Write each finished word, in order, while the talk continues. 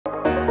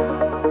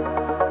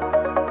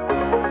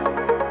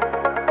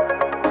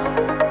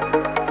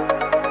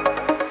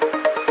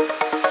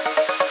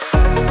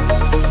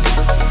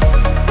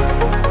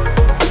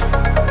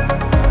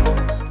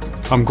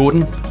I'm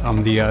Gordon.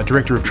 I'm the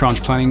Director of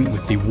Tranche Planning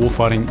with the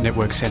Warfighting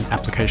Networks and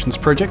Applications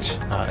Project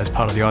as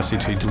part of the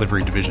ICT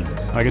Delivery Division.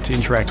 I get to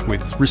interact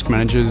with risk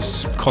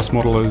managers, cost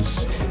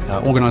modelers,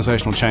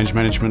 organisational change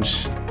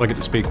management. I get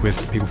to speak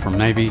with people from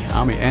Navy,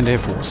 Army and Air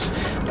Force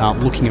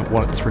looking at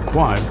what's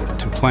required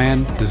to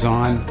plan,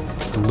 design,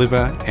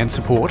 deliver and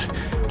support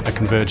a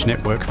converged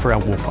network for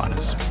our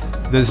warfighters.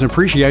 There's an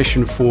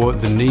appreciation for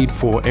the need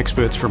for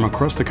experts from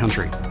across the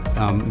country,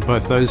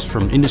 both those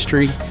from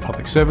industry,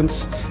 public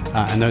servants,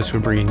 and those who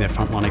are bringing their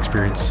frontline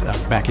experience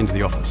back into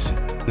the office.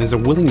 There's a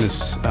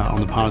willingness on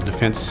the part of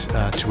Defence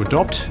to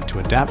adopt, to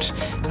adapt,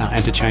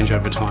 and to change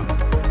over time.